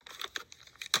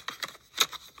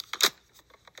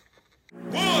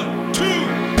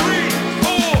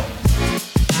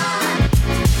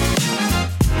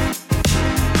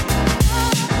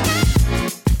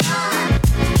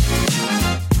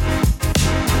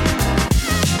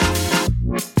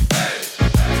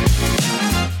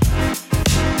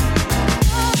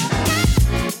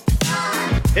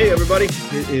Hey, everybody.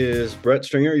 It is Brett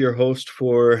Stringer, your host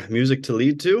for Music to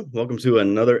Lead To. Welcome to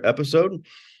another episode.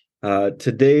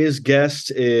 Today's guest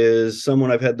is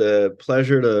someone I've had the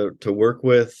pleasure to work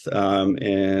with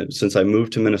and since I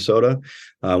moved to Minnesota.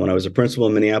 When I was a principal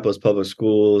in Minneapolis Public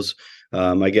Schools,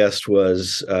 my guest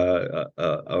was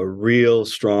a real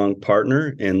strong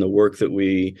partner in the work that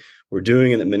we were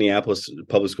doing and that Minneapolis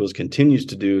Public Schools continues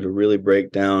to do to really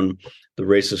break down the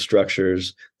racist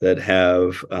structures that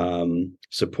have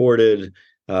supported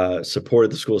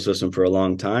the school system for a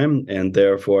long time and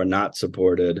therefore not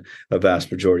supported a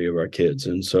vast majority of our kids.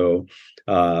 And so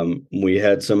we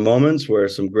had some moments where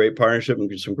some great partnership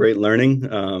and some great learning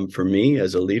for me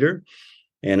as a leader.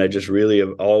 And I just really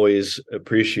have always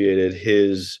appreciated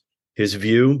his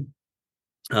view,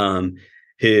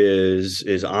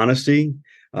 his honesty,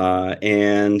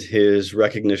 and his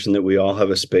recognition that we all have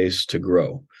a space to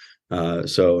grow.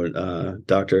 So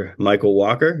Dr. Michael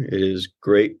Walker, it is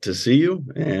great to see you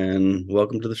and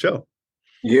welcome to the show.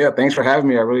 Yeah, thanks for having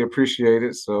me. I really appreciate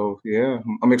it. So yeah,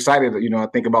 I'm excited. I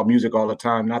think about music all the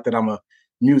time. Not that I'm a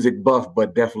music buff,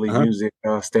 but definitely music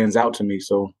stands out to me.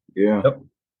 So yeah.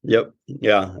 Yep.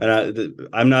 Yeah. And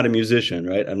I'm not a musician,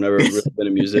 right? I've never really been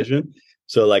a musician.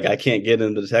 So like I can't get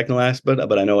into the technical aspect,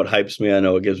 but I know it hypes me. I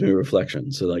know it gives me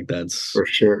reflection. So like that's for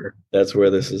sure. That's where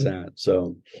this is at.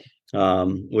 So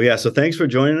so thanks for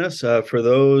joining us. For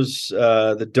those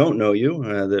that don't know you,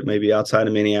 that may be outside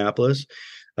of Minneapolis,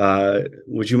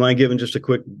 would you mind giving just a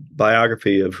quick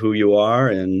biography of who you are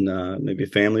and maybe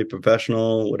family,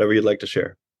 professional, whatever you'd like to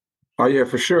share? Oh, yeah,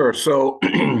 for sure. So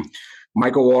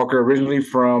Michael Walker, originally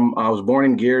I was born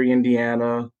in Gary,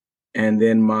 Indiana, and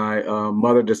then my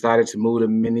mother decided to move to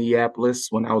Minneapolis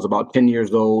when I was about 10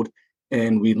 years old,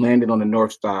 and we landed on the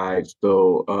north side.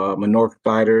 So I'm a north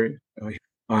sider.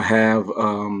 I have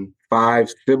 5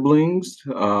 siblings.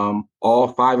 All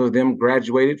 5 of them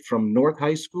graduated from North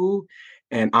High School,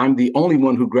 and I'm the only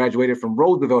one who graduated from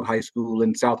Roosevelt High School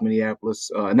in South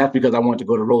Minneapolis. And that's because I wanted to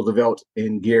go to Roosevelt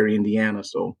in Gary, Indiana.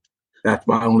 So that's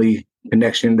my only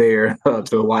connection there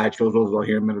to why I chose Roosevelt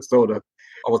here in Minnesota.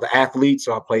 I was an athlete,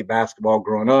 so I played basketball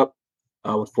growing up.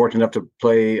 I was fortunate enough to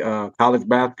play college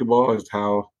basketball. Is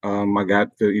how I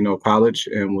got to college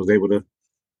and was able to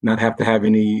not have to have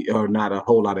any or not a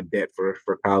whole lot of debt for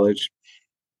college.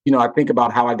 I think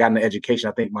about how I got into education.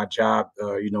 I think my job,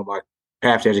 my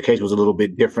path to education was a little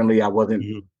bit differently. I wasn't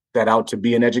set out to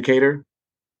be an educator.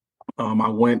 I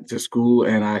went to school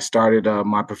and I started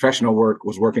my professional work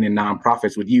was working in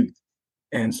nonprofits with youth.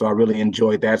 And so I really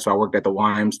enjoyed that. So I worked at the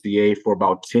YMCA for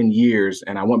about 10 years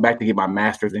and I went back to get my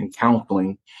master's in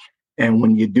counseling. And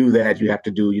when you do that, you have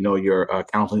to do, your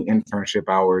counseling internship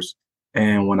hours.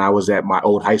 And when I was at my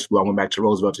old high school, I went back to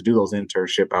Roosevelt to do those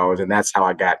internship hours. And that's how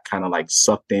I got kind of like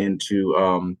sucked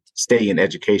into stay in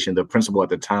education. The principal at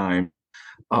the time,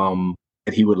 and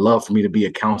he would love for me to be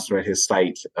a counselor at his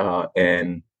site.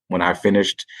 And when I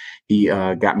finished, he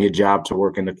got me a job to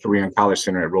work in the Career and College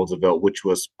Center at Roosevelt, which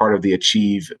was part of the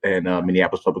Achieve and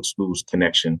Minneapolis Public Schools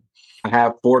connection. I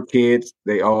have 4 kids.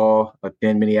 They all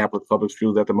attend Minneapolis Public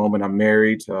Schools at the moment. I'm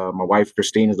married. My wife,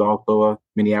 Christine, is also a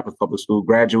Minneapolis Public School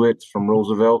graduate from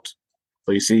Roosevelt.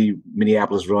 So you see,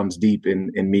 Minneapolis runs deep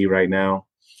in me right now.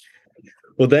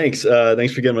 Well, thanks.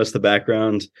 Thanks for giving us the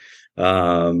background.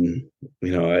 As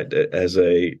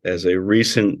a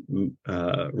recent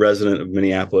resident of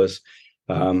Minneapolis,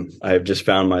 I've just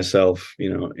found myself,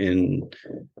 in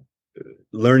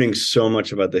learning so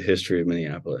much about the history of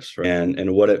Minneapolis, right?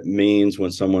 and what it means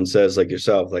when someone says, like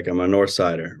yourself, like I'm a North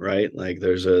Sider, right? Like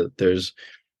there is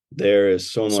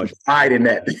so much pride in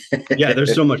that. Yeah,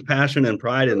 there's so much passion and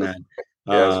pride in that.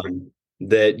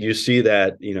 That you see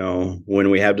that, when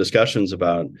we have discussions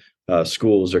about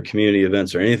schools or community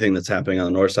events or anything that's happening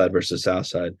on the north side versus south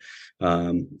side.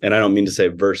 And I don't mean to say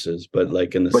versus, but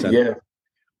like in the sense. Yeah.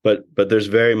 But there's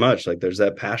very much like there's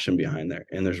that passion behind there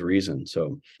and there's reason.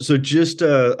 So just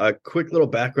a quick little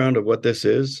background of what this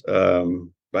is.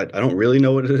 But I don't really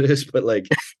know what it is, but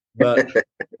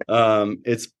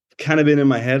it's kind of been in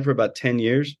my head for about 10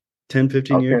 years,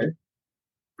 15 years.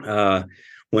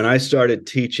 When I started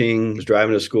teaching, I was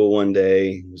driving to school one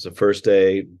day. It was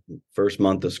the first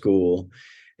month of school.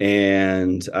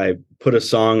 And I put a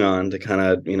song on to kind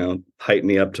of, hype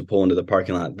me up to pull into the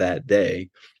parking lot that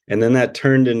day. And then that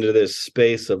turned into this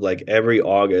space of like every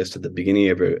August at the beginning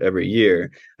of every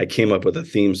year, I came up with a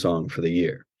theme song for the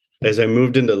year. As I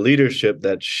moved into leadership,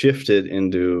 that shifted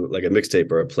into like a mixtape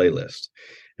or a playlist.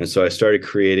 And so I started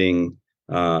creating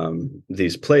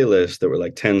these playlists that were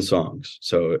like 10 songs.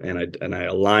 So, and I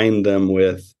aligned them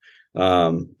with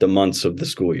the months of the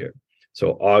school year.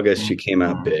 So August, she came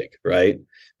out big, right?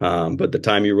 But the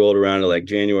time you rolled around to like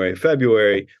January,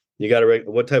 February, you got to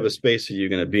what type of space are you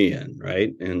going to be in,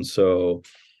 right? And so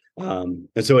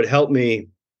it helped me.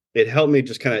 It helped me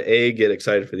just kind of get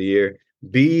excited for the year.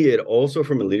 B, it also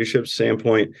from a leadership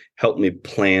standpoint helped me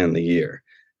plan the year,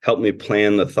 helped me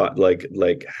plan the thought, like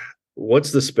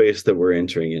what's the space that we're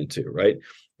entering into, right?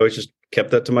 I was just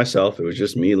kept that to myself. It was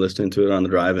just me listening to it on the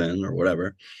drive in or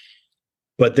whatever.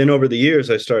 But then over the years,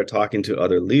 I started talking to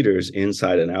other leaders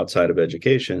inside and outside of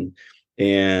education,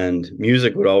 and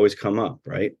music would always come up,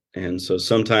 right? And so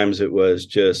sometimes it was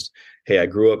just, hey, I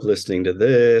grew up listening to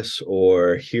this,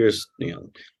 or here's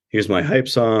my hype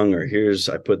song, or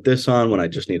I put this on when I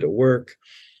just need to work.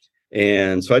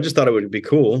 And so I just thought it would be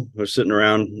cool. I was sitting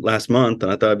around last month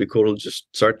and I thought it'd be cool to just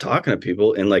start talking to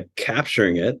people and like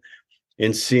capturing it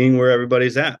and seeing where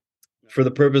everybody's at. For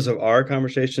the purpose of our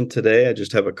conversation today, I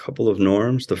just have a couple of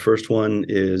norms. The first one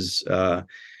is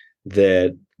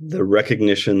that the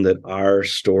recognition that our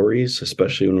stories,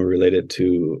 especially when we're related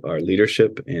to our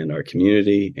leadership and our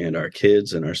community and our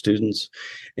kids and our students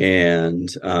and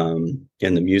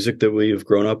the music that we've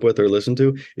grown up with or listened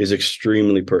to, is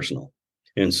extremely personal.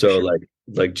 And so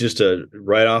like just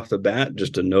right off the bat,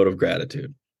 just a note of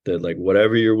gratitude that like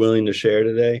whatever you're willing to share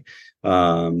today,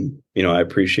 I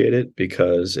appreciate it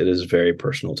because it is very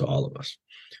personal to all of us.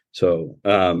 So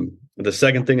the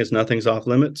second thing is nothing's off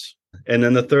limits. And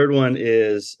then the third one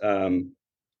is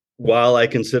while I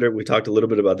consider, we talked a little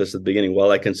bit about this at the beginning,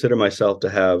 while I consider myself to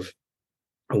have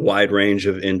a wide range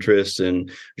of interests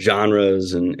and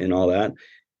genres and all that,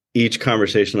 each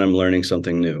conversation I'm learning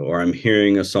something new, or I'm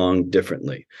hearing a song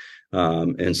differently.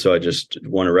 And so I just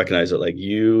want to recognize that like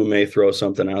you may throw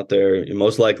something out there.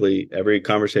 Most likely every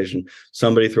conversation,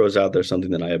 somebody throws out there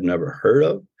something that I have never heard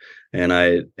of. And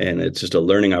it's just a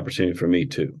learning opportunity for me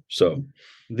too. So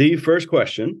the first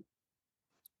question,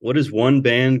 what is one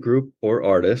band, group, or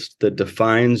artist that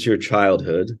defines your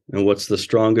childhood? And what's the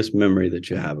strongest memory that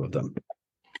you have of them?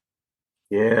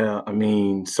 Yeah, I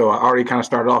mean, so I already kind of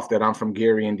started off that I'm from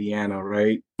Gary, Indiana,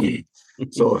 right?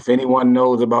 So if anyone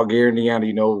knows about Gary,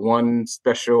 Indiana, one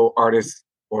special artist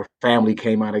or family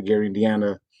came out of Gary,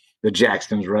 Indiana, the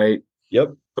Jacksons, right?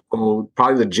 Yep. So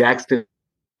probably the Jackson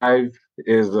Five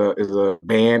is a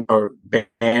band or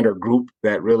group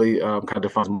that really kind of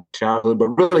defines my childhood, but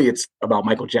really it's about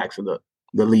Michael Jackson,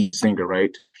 the lead singer,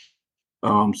 right?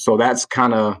 So that's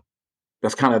kind of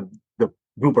the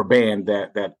group or band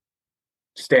that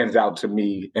stands out to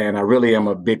me. And I really am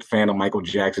a big fan of Michael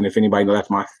Jackson. If anybody knows, that's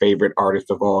my favorite artist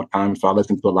of all time. So I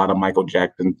listen to a lot of Michael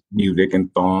Jackson music and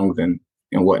songs and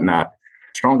whatnot.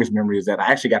 Strongest memory is that I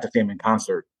actually got to see him in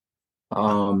concert.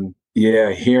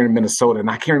 Here in Minnesota. And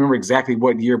I can't remember exactly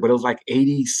what year, but it was like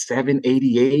 87,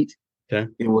 88. Okay.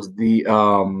 It was the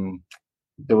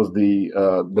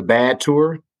Bad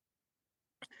Tour.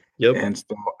 Yep. And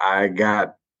so I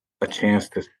got a chance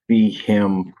to see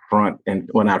him not front and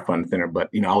center, but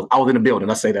I was in the building.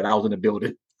 I say that I was in the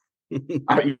building.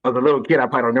 I was a little kid. I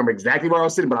probably don't remember exactly where I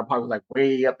was sitting, but I probably was like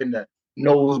way up in the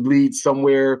nosebleed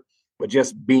somewhere. But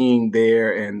just being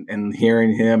there and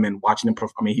hearing him and watching him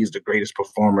perform, I mean, he's the greatest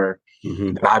performer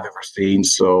that I've ever seen.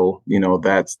 So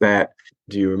that's that.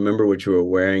 Do you remember what you were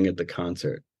wearing at the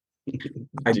concert?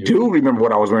 I do remember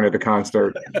what I was wearing at the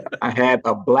concert. I had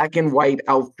a black and white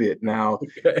outfit. Now,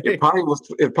 okay. It probably was,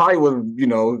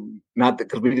 not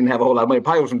because we didn't have a whole lot of money. It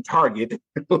probably was from Target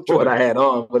what I had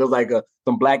on, but it was like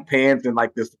some black pants and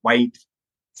like this white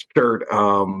shirt,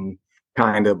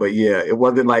 kind of. But yeah, it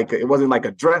wasn't like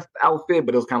a dressed outfit,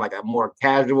 but it was kind of like a more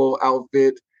casual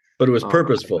outfit. But it was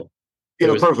purposeful. It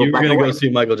was purposeful. You were going to go see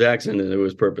Michael Jackson, and it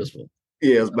was purposeful.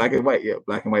 Yeah, it was black and white. Yeah,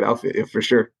 black and white outfit, yeah, for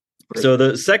sure. So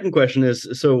the second question is,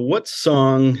 so what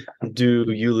song do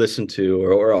you listen to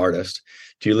or artist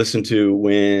do you listen to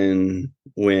when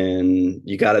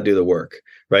you got to do the work,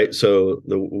 right? So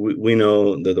we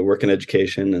know that the work in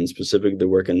education and specifically the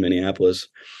work in Minneapolis,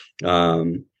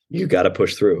 you got to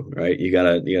push through, right? You got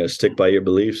to stick by your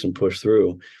beliefs and push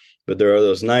through. But there are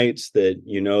those nights that,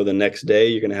 the next day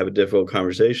you're going to have a difficult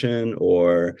conversation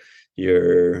or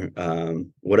you're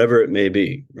whatever it may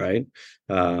be, right?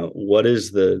 What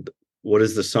is the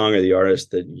song or the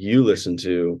artist that you listen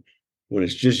to when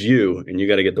it's just you and you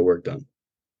got to get the work done?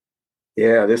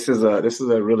 Yeah, this is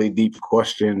a really deep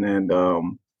question, and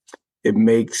it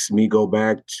makes me go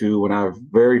back to when I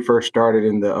very first started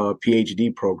in the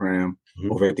PhD program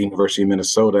over at the University of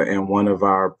Minnesota, and one of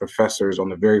our professors on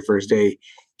the very first day,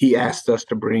 he asked us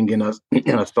to bring in a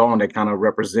song that kind of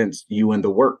represents you and the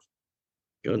work.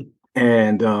 Good.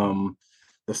 And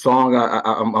the song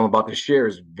I'm about to share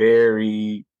is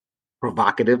very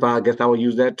provocative. I guess I would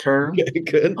use that term. Okay,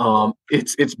 good.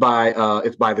 It's by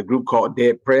the group called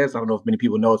Dead Prez. I don't know if many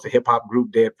people know it's a hip hop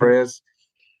group, Dead Prez,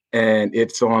 and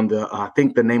it's on the I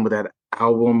think the name of that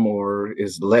album or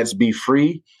is Let's Be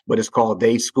Free, but it's called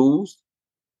They Schools.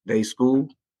 They School.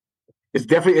 It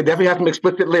definitely has some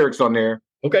explicit lyrics on there.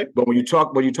 Okay. But when you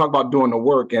talk about doing the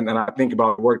work, and I think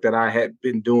about the work that I had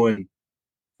been doing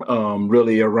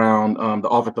really around the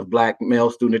Office of Black Male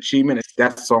Student Achievement,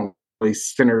 that song really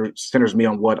centers me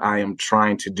on what I am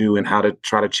trying to do and how to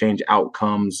try to change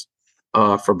outcomes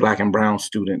for Black and Brown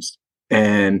students.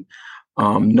 And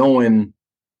knowing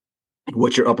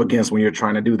what you're up against when you're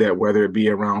trying to do that, whether it be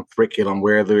around curriculum,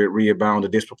 whether it be around the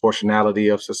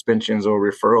disproportionality of suspensions or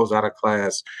referrals out of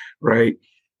class, right?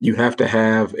 You have to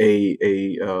have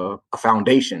a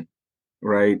foundation,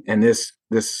 right? And this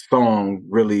song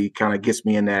really kind of gets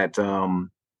me in that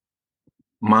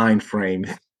mind frame.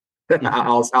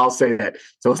 I'll say that.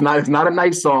 So it's not a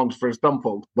nice song for some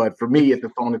folks, but for me, it's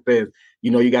a song that says,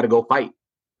 you got to go fight,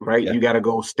 right? Yeah. You got to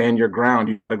go stand your ground.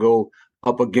 You got to go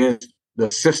up against the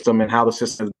system and how the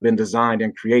system has been designed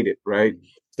and created, right?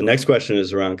 The next question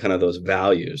is around kind of those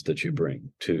values that you bring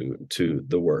to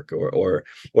the work, or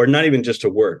not even just to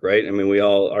work, right? I mean,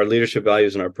 our leadership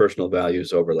values and our personal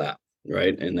values overlap,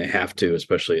 right? And they have to,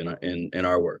 especially in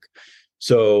our work.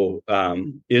 So,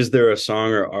 is there a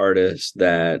song or artist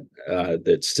that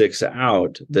sticks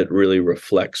out that really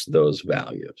reflects those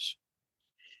values?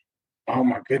 Oh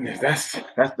my goodness, that's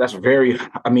very.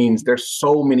 I mean, there's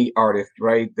so many artists,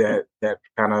 right? That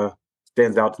kind of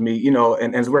stands out to me,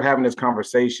 And as we're having this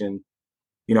conversation,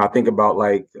 I think about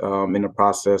like in the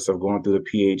process of going through the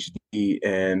PhD,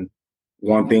 and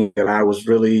one thing that I was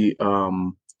really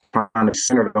trying to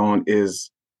center on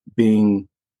is being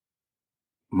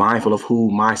mindful of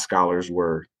who my scholars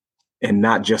were, and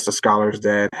not just the scholars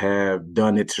that have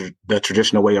done it the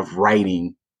traditional way of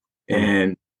writing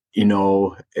and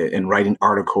and writing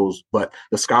articles, but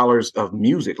the scholars of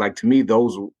music. Like, to me,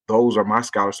 those are my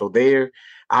scholars. So there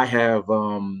I have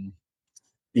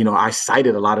I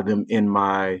cited a lot of them in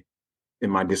my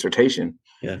dissertation.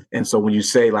 Yeah. And so when you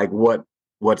say like what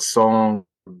song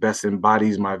best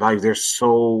embodies my values, there's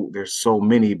so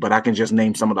many, but I can just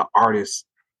name some of the artists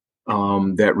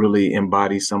that really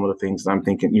embody some of the things I'm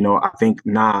thinking. I think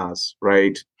Nas,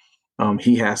 right?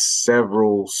 He has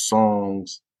several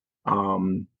songs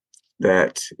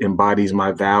that embodies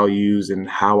my values and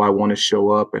how I want to show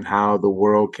up and how the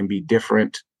world can be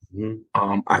different.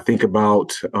 Mm-hmm. I think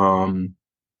about, Wu-Tang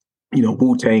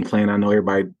Clan. I know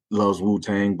everybody loves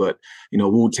Wu-Tang, but,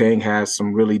 Wu-Tang has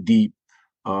some really deep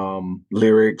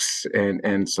lyrics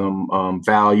and some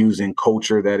values and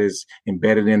culture that is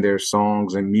embedded in their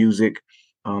songs and music.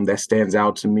 That stands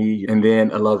out to me. And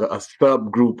then a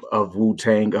subgroup of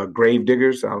Wu-Tang,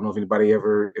 Gravediggers. I don't know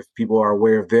if people are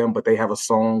aware of them, but they have a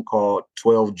song called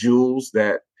 12 Jewels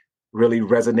that really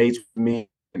resonates with me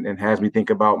and has me think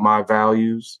about my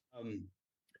values.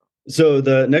 So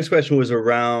the next question was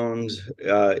around,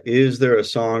 is there a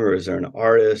song or is there an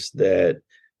artist that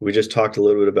we just talked a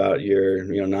little bit about your,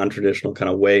 non-traditional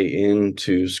kind of way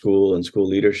into school and school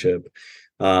leadership?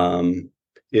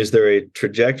 Is there a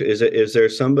trajectory? Is there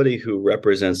somebody who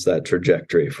represents that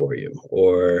trajectory for you,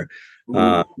 or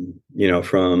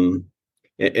from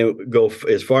go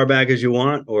as far back as you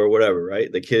want, or whatever,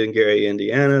 right? The kid in Gary,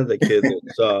 Indiana, the kid that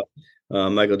saw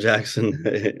Michael Jackson.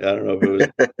 I don't know if it was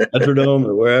Metrodome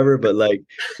or wherever, but like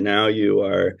now you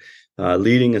are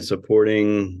leading and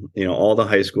supporting, all the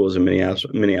high schools in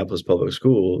Minneapolis public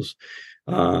schools.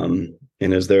 And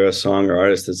is there a song or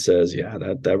artist that says, yeah,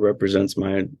 that represents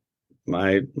my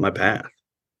path?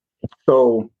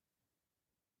 So,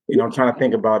 I'm trying to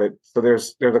think about it. So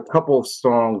there's a couple of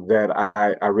songs that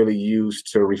I really use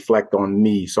to reflect on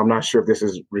me. So I'm not sure if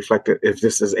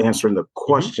this is answering the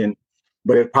question,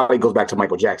 but it probably goes back to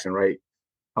Michael Jackson, right?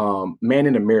 Man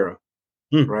in the Mirror,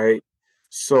 right?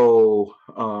 So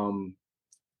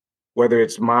whether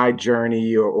it's my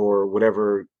journey or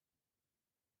whatever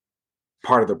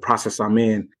part of the process I'm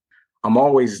in, I'm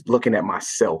always looking at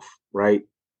myself, right?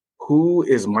 Who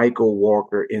is Michael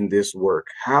Walker in this work?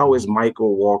 How is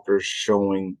Michael Walker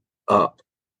showing up?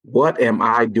 What am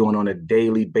I doing on a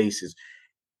daily basis?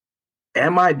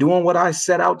 Am I doing what I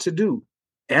set out to do?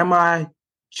 Am I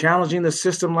challenging the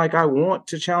system like I want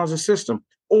to challenge the system?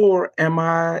 Or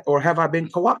have I been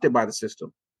co-opted by the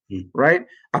system? Right?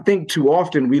 I think too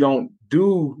often we don't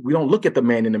look at the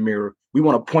man in the mirror. We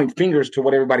want to point fingers to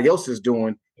what everybody else is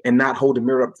doing and not hold the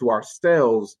mirror up to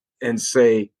ourselves and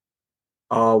say,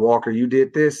 Walker, you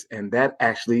did this, and that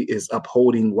actually is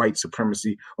upholding white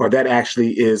supremacy, or that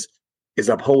actually is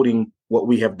upholding what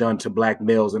we have done to Black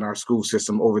males in our school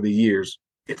system over the years.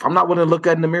 If I'm not willing to look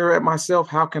in the mirror at myself,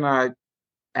 how can I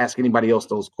ask anybody else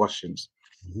those questions?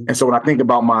 Mm-hmm. And so when I think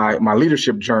about my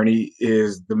leadership journey,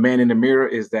 is the man in the mirror,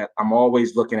 is that I'm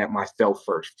always looking at myself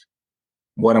first.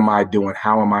 What am I doing?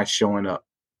 How am I showing up?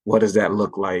 What does that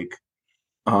look like?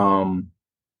 And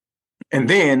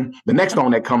then the next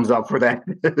song that comes up for that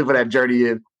for that journey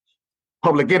is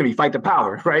Public Enemy, Fight the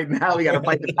Power. Right now we got to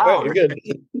fight the power.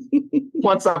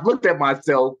 Once I've looked at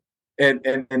myself and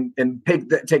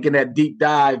taken that deep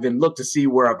dive and looked to see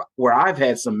where I've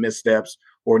had some missteps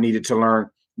or needed to learn,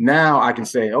 now I can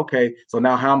say, okay, so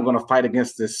now how I'm going to fight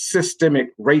against this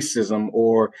systemic racism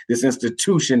or this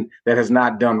institution that has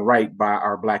not done right by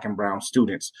our Black and brown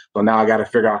students. So now I got to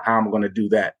figure out how I'm going to do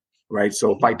that. Right.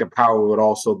 So Fight the Power would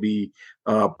also be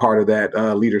part of that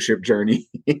leadership journey.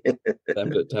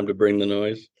 time to bring the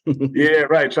noise. Yeah,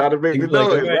 right. Try to bring the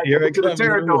noise. Right? Here to the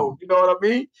Terror-Dome. You know what I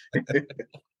mean?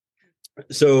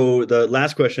 So the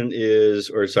last question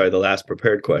the last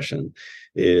prepared question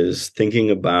is thinking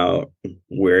about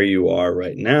where you are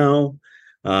right now,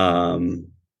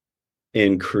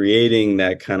 in creating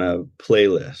that kind of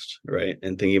playlist, right?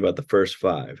 And thinking about the first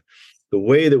 5. The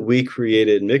way that we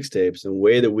created mixtapes and the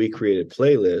way that we created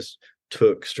playlists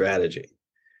took strategy,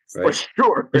 right? For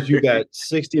sure. Because you got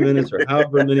 60 minutes or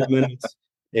however many minutes,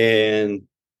 and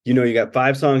you got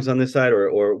 5 songs on this side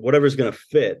or whatever's going to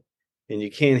fit, and you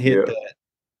can't hit that.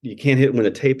 You can't hit when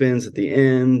the tape ends at the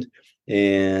end,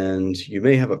 and you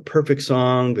may have a perfect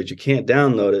song, but you can't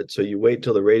download it. So you wait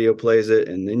till the radio plays it,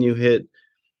 and then you hit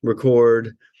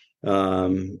record.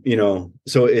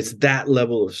 So it's that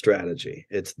level of strategy.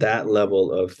 It's that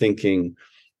level of thinking,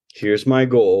 here's my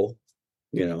goal.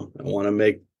 I want to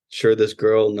make sure this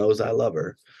girl knows I love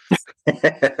her. And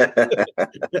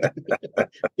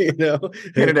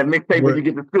that mixtape when you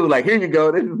get to school, like, here you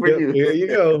go, this is for you. Here you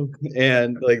go.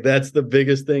 And like, that's the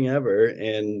biggest thing ever.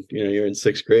 And you're in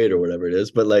 6th grade or whatever it is,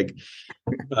 but like,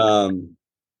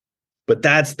 but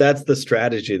that's the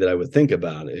strategy that I would think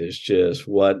about, is just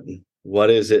what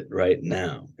is it right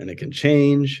now? And it can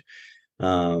change.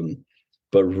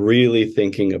 But really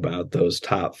thinking about those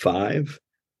top 5.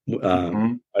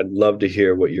 I'd love to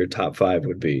hear what your top 5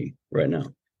 would be right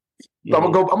now. So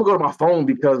I'm gonna go to my phone,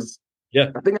 because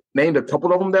I think I named a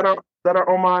couple of them that are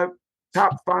on my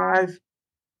top 5.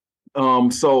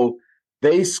 So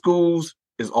Day Schools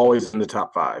is always in the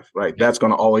top 5, right? That's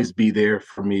gonna always be there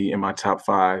for me in my top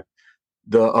 5.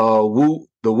 The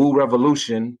Woo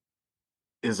Revolution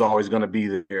is always gonna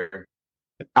be there.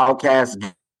 Outkast,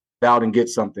 Get Out and Get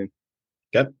Something.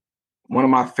 Yep. One of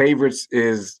my favorites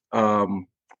is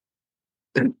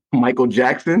Michael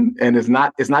Jackson, and it's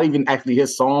not even actually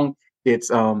his song.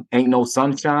 It's Ain't No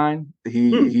Sunshine.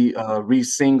 He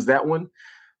re-sings that one.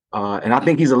 And I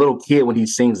think he's a little kid when he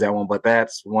sings that one, but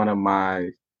that's one of my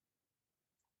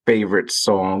favorite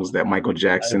songs that Michael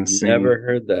Jackson sings. Never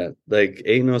heard that. Like,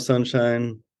 Ain't No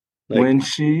Sunshine. Like, when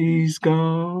she's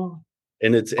gone.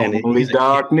 And it's only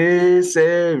darkness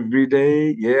every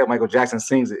day. Yeah, Michael Jackson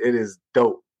sings it. It is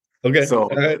dope. Okay. So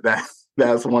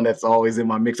that's one that's always in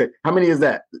my mixtape. How many is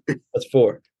that? That's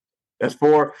 4. That's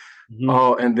 4. Mm-hmm.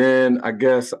 Oh, and then I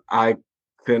guess I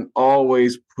can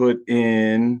always put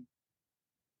in.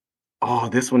 Oh,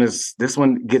 this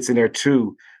one gets in there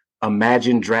too.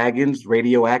 Imagine Dragons,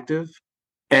 Radioactive.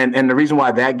 And the reason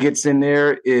why that gets in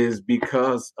there is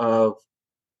because of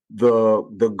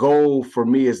the goal for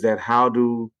me is that how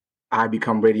do I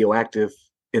become radioactive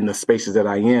in the spaces that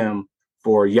I am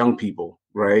for young people,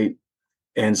 right?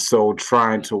 And so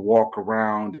trying to walk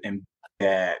around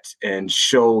and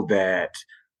show that,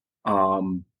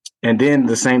 and then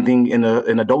the same thing in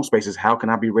adult spaces. How can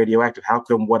I be radioactive? How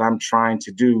can what I'm trying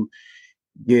to do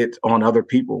get on other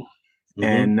people? Mm-hmm.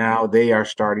 And now they are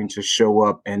starting to show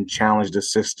up and challenge the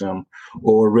system,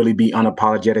 or really be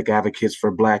unapologetic advocates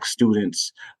for Black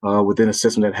students within a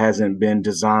system that hasn't been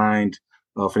designed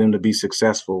for them to be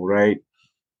successful, right?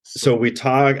 So we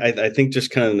talk, I think,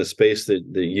 just kind of in the space that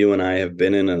you and I have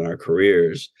been in our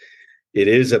careers, it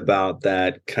is about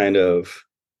that kind of,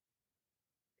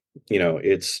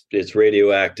 it's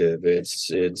radioactive, it's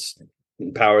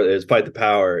power, it's Fight the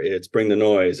Power, it's Bring the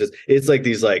Noise. It's like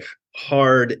these like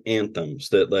hard anthems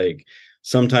that like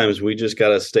sometimes we just got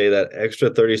to stay that extra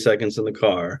 30 seconds in the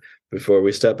car before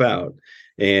we step out,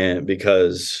 and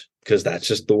because that's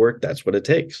just the work, that's what it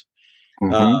takes.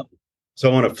 Mm-hmm. So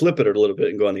I want to flip it a little bit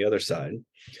and go on the other side.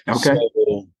 Okay.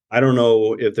 So I don't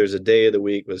know if there's a day of the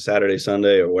week with Saturday,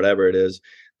 Sunday, or whatever it is,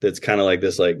 that's kind of like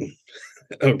this, like,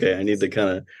 okay, I need to kind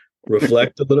of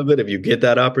reflect a little bit. If you get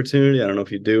that opportunity, I don't know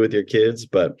if you do with your kids,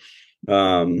 but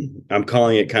I'm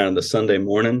calling it kind of the Sunday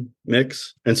morning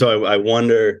mix. And so I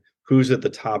wonder who's at the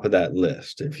top of that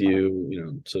list. If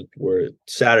so we're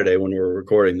Saturday when we're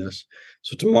recording this.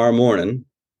 So tomorrow morning,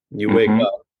 you wake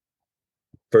up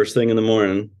first thing in the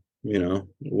morning,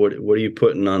 what are you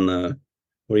putting on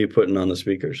the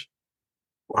speakers?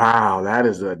 Wow, that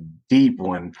is a deep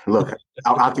one. Look,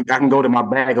 I think I can go to my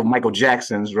bag of Michael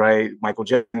Jackson's, right? Michael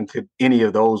Jackson, any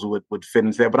of those would fit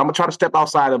into that. But I'm gonna try to step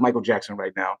outside of Michael Jackson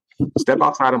right now. Step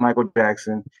outside of Michael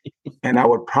Jackson, and I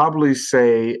would probably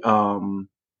say,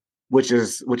 which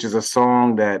is a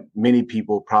song that many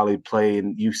people probably play,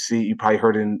 and you probably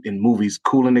heard it in movies.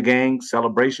 Kool and the Gang,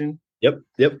 Celebration. Yep.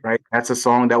 Right, that's a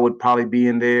song that would probably be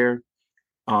in there.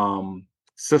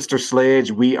 Sister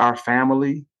Sledge, We Are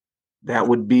Family. That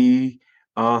would be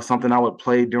something I would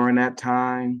play during that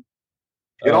time.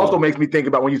 It also makes me think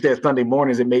about when you said Sunday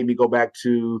mornings. It made me go back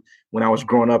to when I was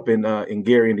growing up in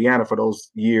Gary, Indiana, for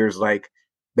those years. Like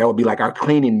that would be like our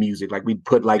cleaning music. Like we'd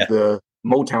put the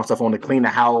Motown stuff on to clean the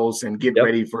house and get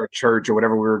ready for a church or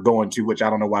whatever we were going to. Which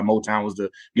I don't know why Motown was the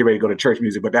get ready to go to church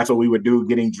music, but that's what we would do,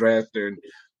 getting dressed and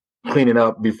cleaning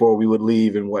up before we would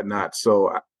leave and whatnot.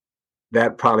 So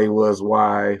that probably was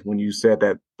why when you said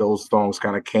that, those songs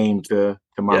kind of came to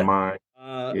my mind.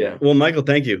 Well, Michael,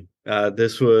 thank you.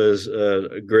 This was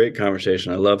a great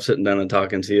conversation. I love sitting down and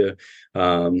talking to you.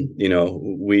 I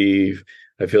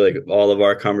feel like all of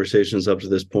our conversations up to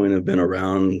this point have been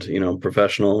around,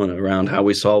 professional and around how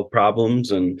we solve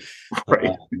problems and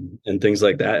things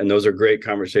like that. And those are great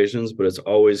conversations, but it's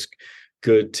always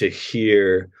good to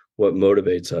hear what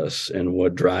motivates us and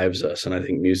what drives us. And I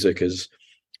think music has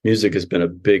been a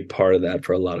big part of that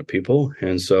for a lot of people.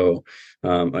 And so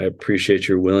I appreciate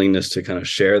your willingness to kind of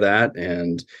share that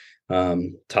and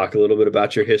talk a little bit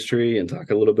about your history and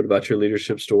talk a little bit about your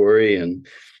leadership story. And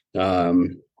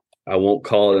I won't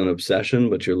call it an obsession,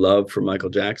 but your love for Michael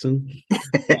Jackson.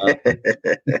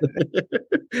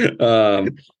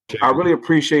 I really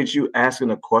appreciate you asking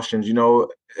the questions.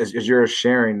 As you're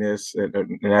sharing this and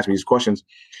asking these questions,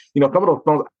 some of those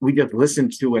songs we just listen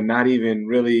to and not even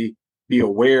really be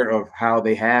aware of how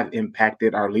they have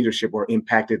impacted our leadership or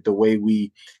impacted the way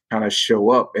we kind of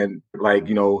show up and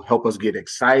help us get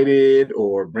excited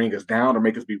or bring us down or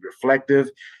make us be reflective.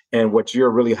 And what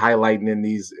you're really highlighting in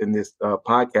this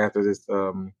podcast or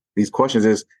these questions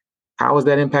is how has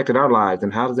that impacted our lives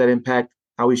and how does that impact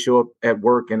how we show up at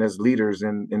work and as leaders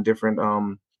in different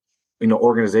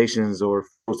organizations or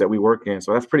fields that we work in.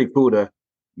 So that's pretty cool to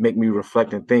make me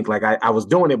reflect and think. Like I was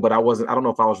doing it, but I don't know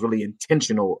if I was really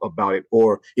intentional about it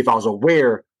or if I was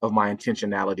aware of my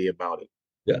intentionality about it.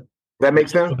 Yeah. That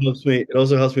makes sense. It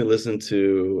also helps me listen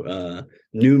to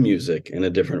new music in a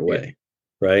different way,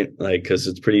 right? Like, because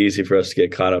it's pretty easy for us to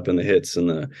get caught up in the hits and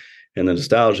the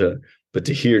nostalgia, but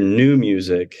to hear new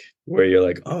music where you're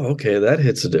like, oh, okay, that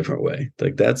hits a different way.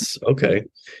 Like that's okay.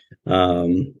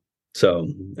 So,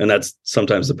 and that's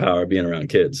sometimes the power of being around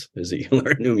kids is that you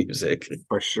learn new music.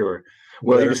 For sure.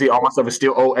 Well, you can see all my stuff is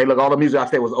still old. Hey, look, all the music I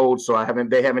said was old, so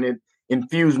they haven't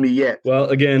infused me yet. Well,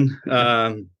 again,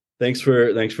 thanks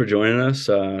for joining us.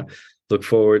 Look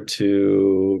forward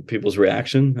to people's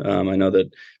reaction. I know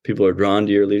that people are drawn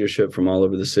to your leadership from all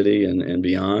over the city and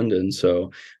beyond. And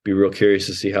so be real curious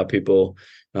to see how people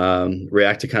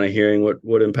react to kind of hearing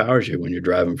what empowers you when you're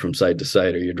driving from site to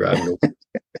site or you're driving to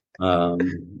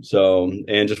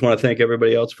and just want to thank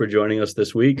everybody else for joining us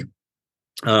this week.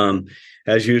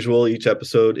 As usual, each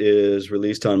episode is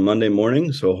released on Monday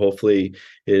morning. So hopefully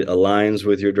it aligns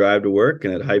with your drive to work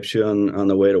and it hypes you on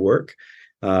the way to work.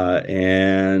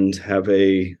 And have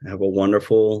a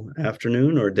wonderful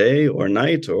afternoon or day or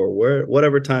night or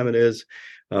whatever time it is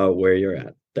where you're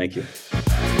at. Thank you.